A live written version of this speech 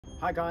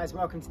Hi guys,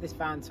 welcome to this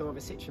van tour of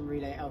a Citroen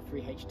Relay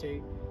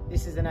L3H2.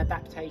 This is an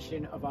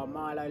adaptation of our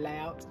Milo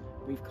layout.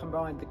 We've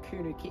combined the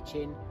Kunu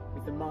kitchen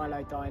with the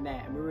Milo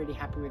dinette and we're really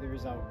happy with the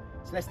result.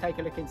 So let's take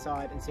a look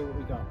inside and see what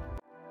we got.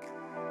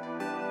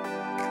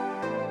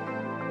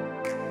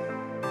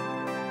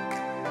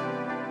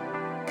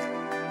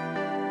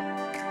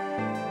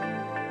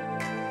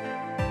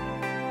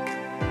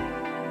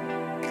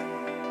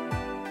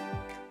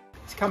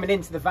 Coming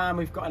into the van,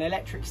 we've got an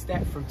electric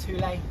step from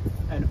Truma,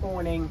 an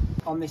awning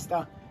on this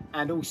stuff,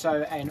 and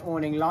also an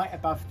awning light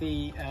above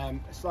the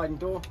sliding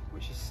door,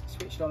 which is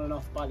switched on and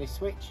off by this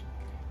switch.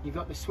 You've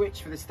got the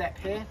switch for the step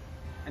here,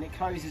 and it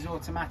closes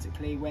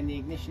automatically when the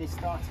ignition is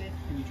started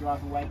and you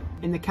drive away.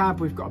 In the cab,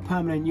 we've got a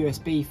permanent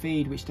USB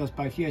feed, which does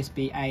both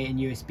USB-A and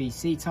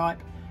USB-C type,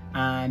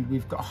 and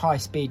we've got a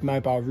high-speed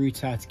mobile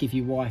router to give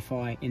you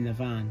Wi-Fi in the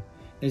van.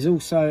 There's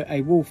also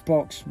a Wolf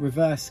box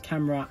reverse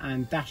camera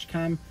and dash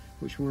cam,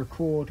 which will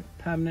record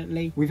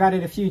permanently. We've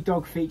added a few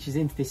dog features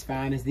into this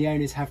van as the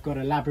owners have got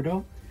a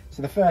Labrador.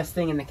 So the first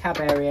thing in the cab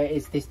area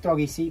is this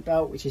doggy seat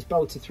belt, which is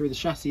bolted through the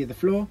chassis of the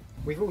floor.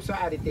 We've also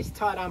added this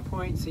tie down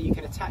point so you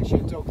can attach your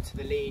dog to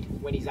the lead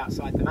when he's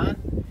outside the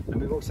van. And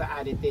we've also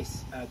added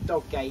this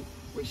dog gate,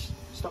 which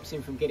stops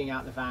him from getting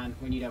out the van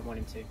when you don't want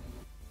him to.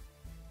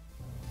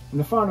 And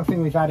the final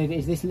thing we've added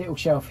is this little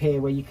shelf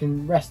here where you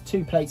can rest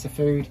 2 plates of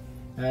food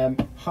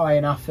high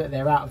enough that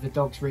they're out of the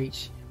dog's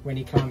reach when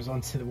he climbs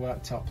onto the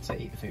worktop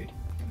to eat the food.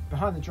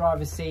 Behind the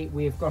driver's seat,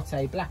 we've got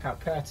a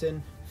blackout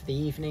curtain for the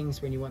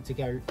evenings when you want to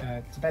go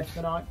to bed for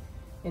the night.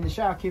 In the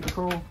shower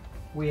cubicle,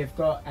 we have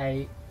got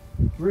a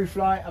roof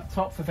light up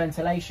top for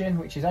ventilation,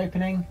 which is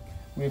opening.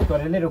 We've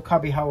got a little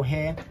cubby hole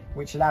here,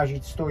 which allows you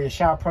to store your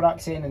shower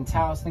products in and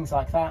towels, things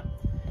like that.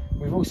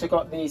 We've also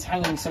got these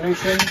hanging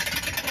solutions,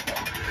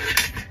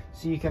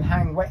 so you can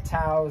hang wet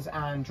towels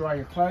and dry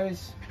your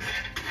clothes.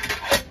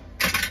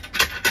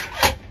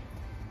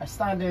 A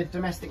standard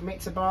domestic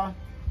mixer bar,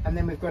 and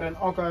then we've got an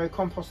Oggo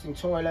composting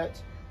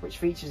toilet which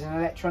features an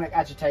electronic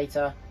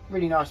agitator.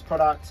 Really nice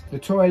product. The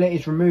toilet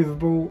is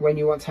removable when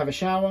you want to have a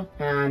shower,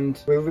 and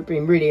we've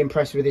been really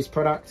impressed with this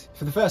product.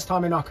 For the first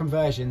time in our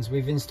conversions,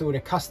 we've installed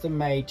a custom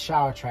made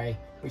shower tray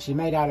which is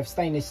made out of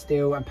stainless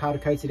steel and powder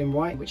coated in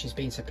white, which has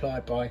been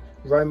supplied by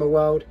Roma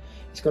World.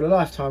 It's got a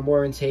lifetime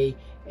warranty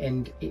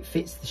and it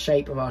fits the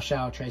shape of our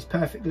shower trays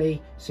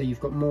perfectly, so you've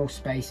got more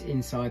space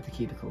inside the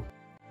cubicle.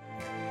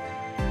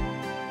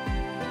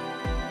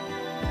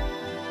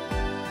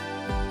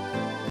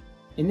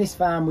 In this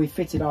van, we've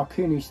fitted our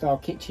Kunu style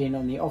kitchen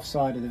on the off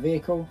side of the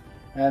vehicle.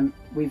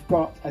 We've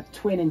got a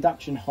twin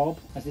induction hob,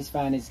 as this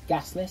van is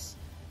gasless,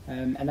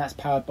 and that's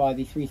powered by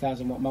the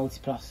 3000 watt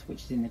multi-plus,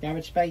 which is in the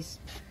garage space.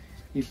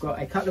 You've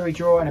got a cutlery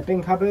drawer and a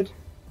bin cupboard.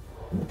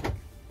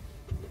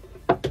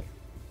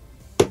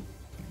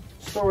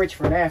 Storage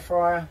for an air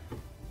fryer.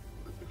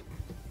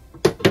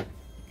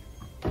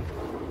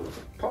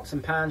 Pots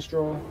and pans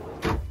drawer.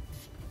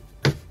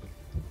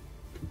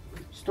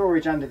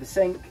 Storage under the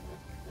sink.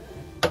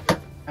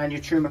 And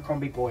your Truma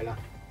combi boiler.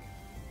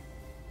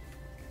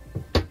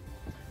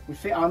 We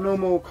fit our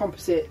normal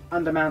composite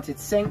undermounted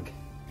sink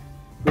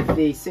with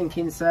the sink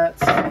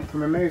inserts, so you can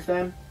remove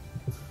them.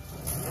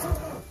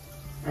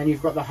 And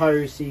you've got the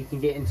hose so you can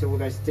get into all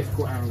those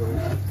difficult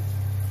angles.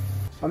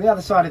 On the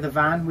other side of the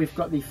van, we've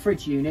got the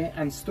fridge unit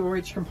and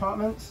storage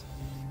compartments.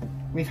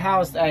 We've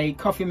housed a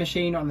coffee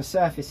machine on the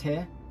surface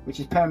here, which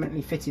is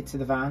permanently fitted to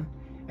the van.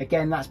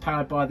 Again, that's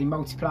powered by the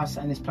multi-plus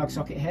and this plug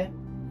socket here.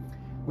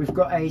 We've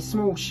got a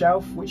small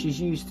shelf which is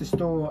used to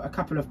store a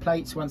couple of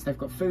plates once they've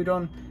got food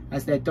on,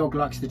 as their dog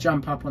likes to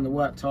jump up on the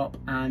worktop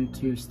and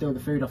to steal the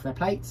food off their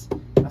plates.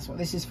 That's what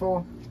this is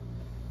for.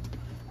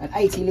 An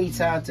 80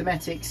 litre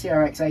Dometic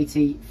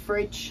CRX80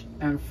 fridge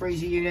and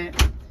freezer unit.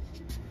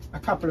 A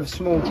couple of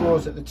small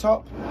drawers at the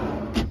top.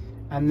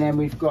 And then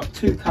we've got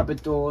 2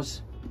 cupboard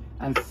doors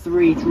and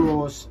 3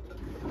 drawers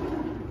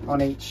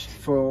on each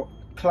for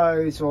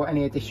clothes or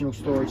any additional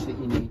storage that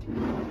you need.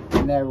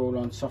 And they're all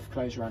on soft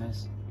close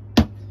runners.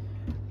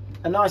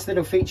 A nice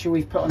little feature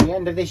we've put on the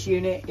end of this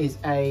unit is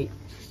a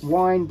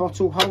wine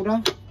bottle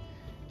holder.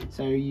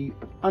 So you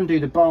undo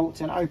the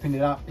bolt and open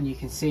it up and you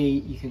can see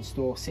you can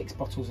store 6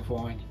 bottles of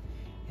wine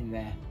in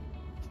there.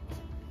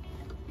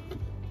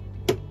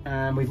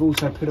 And we've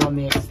also put on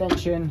the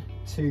extension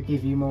to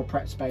give you more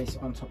prep space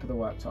on top of the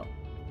worktop.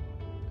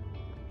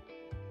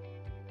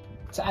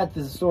 To add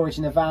to the storage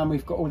in the van,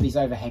 we've got all these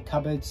overhead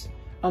cupboards.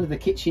 Under the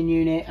kitchen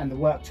unit and the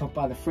worktop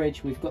by the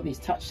fridge, we've got these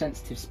touch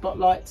sensitive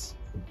spotlights,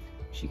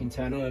 which you can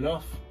turn on and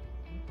off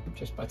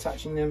just by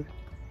touching them,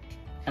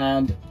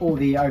 and all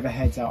the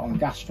overheads are on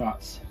gas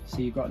struts, so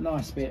you've got a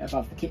nice bit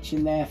above the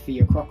kitchen there for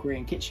your crockery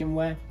and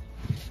kitchenware,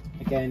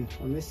 again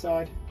on this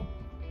side.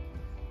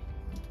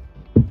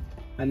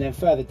 And then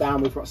further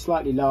down we've got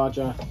slightly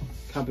larger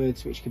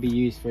cupboards which can be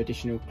used for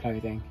additional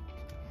clothing.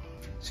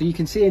 So you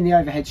can see in the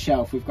overhead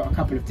shelf we've got a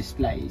couple of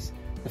displays,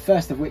 the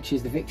first of which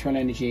is the Victron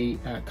Energy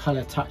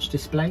colour touch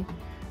display.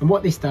 And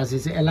what this does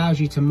is it allows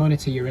you to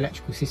monitor your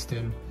electrical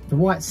system. The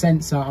white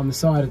sensor on the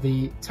side of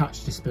the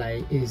touch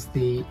display is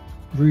the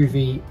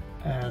Ruvi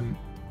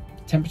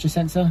temperature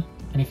sensor,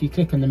 and if you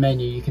click on the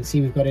menu you can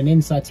see we've got an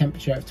inside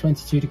temperature of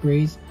 22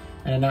 degrees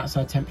and an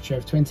outside temperature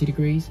of 20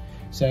 degrees.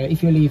 So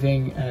if you're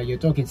leaving your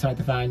dog inside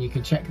the van, you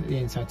can check that the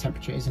inside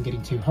temperature isn't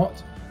getting too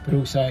hot, but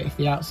also if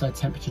the outside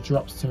temperature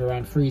drops to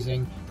around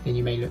freezing, then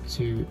you may look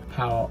to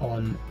power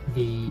on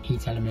the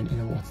heat element in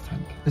the water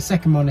tank. The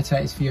second monitor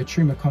is for your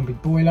Truma combi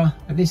boiler.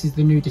 This is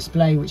the new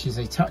display, which is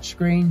a touch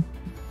screen.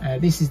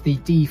 This is the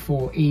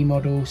D4e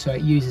model, so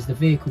it uses the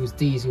vehicle's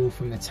diesel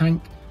from the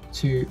tank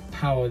to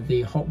power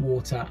the hot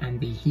water and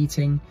the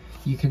heating.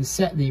 You can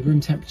set the room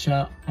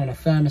temperature on a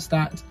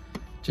thermostat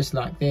just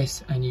like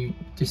this, and you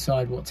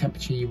decide what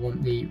temperature you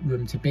want the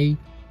room to be.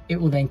 It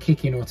will then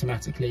kick in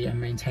automatically and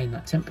maintain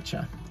that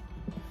temperature.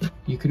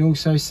 You can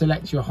also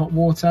select your hot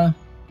water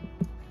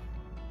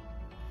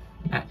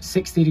at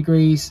 60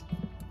 degrees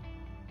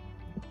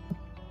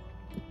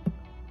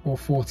or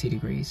 40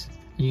 degrees.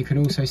 You can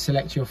also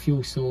select your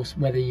fuel source,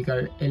 whether you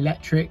go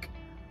electric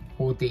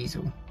or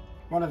diesel.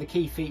 One of the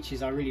key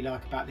features I really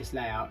like about this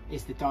layout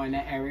is the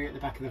dinette area at the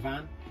back of the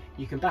van.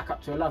 You can back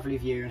up to a lovely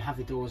view and have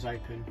the doors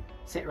open,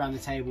 sit around the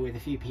table with a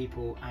few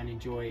people and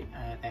enjoy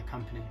their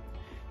company.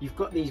 You've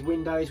got these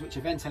windows which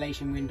are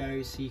ventilation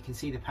windows, so you can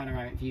see the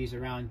panoramic views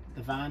around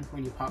the van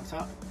when you're parked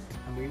up.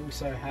 And we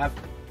also have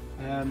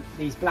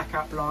these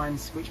blackout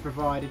blinds which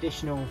provide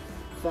additional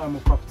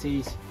thermal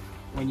properties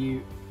when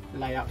you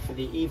lay up for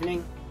the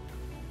evening.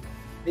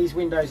 These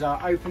windows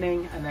are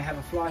opening and they have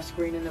a fly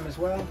screen in them as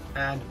well,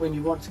 and when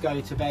you want to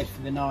go to bed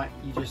for the night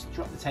you just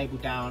drop the table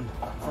down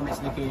from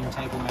its lagoon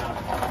table mount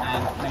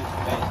and make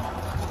the bed.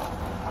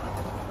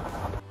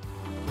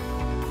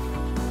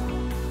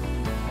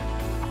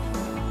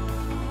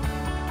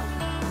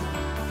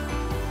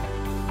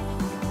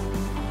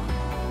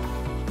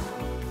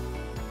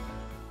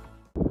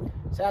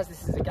 So as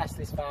this is a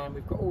gasless van,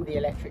 we've got all the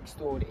electric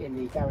stored in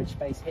the garage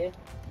space here.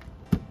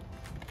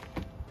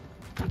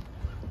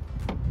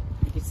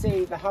 You can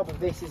see the hub of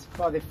this is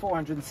by the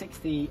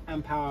 460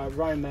 amp hour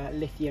Roma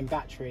lithium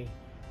battery,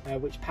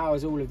 which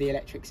powers all of the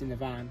electrics in the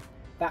van.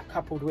 That,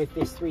 coupled with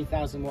this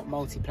 3000 watt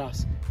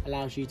multi-plus,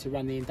 allows you to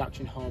run the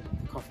induction hob,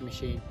 the coffee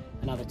machine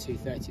and other two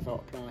 30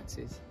 volt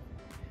appliances.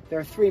 There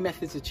are three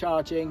methods of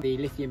charging the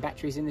lithium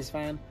batteries in this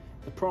van.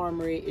 The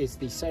primary is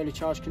the solar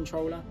charge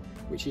controller,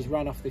 which is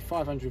run off the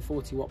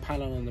 540 watt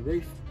panel on the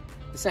roof.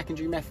 The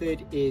secondary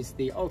method is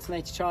the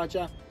alternator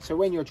charger. So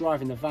when you're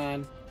driving the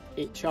van,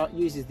 it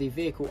uses the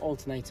vehicle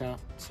alternator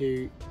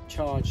to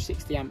charge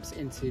 60 amps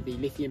into the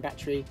lithium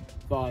battery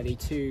via the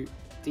two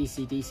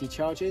DCDC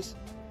chargers.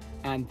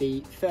 And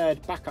the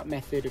third backup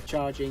method of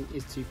charging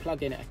is to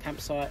plug in at a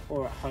campsite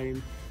or at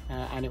home,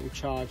 and it will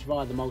charge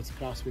via the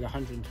multi-plus with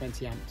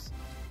 120 amps.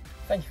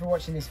 Thank you for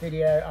watching this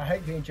video. I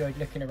hope you enjoyed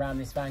looking around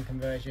this van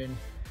conversion.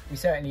 We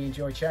certainly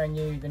enjoyed showing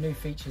you the new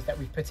features that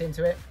we've put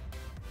into it.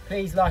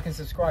 Please like and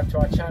subscribe to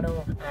our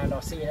channel, and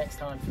I'll see you next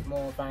time for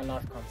more van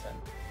life content.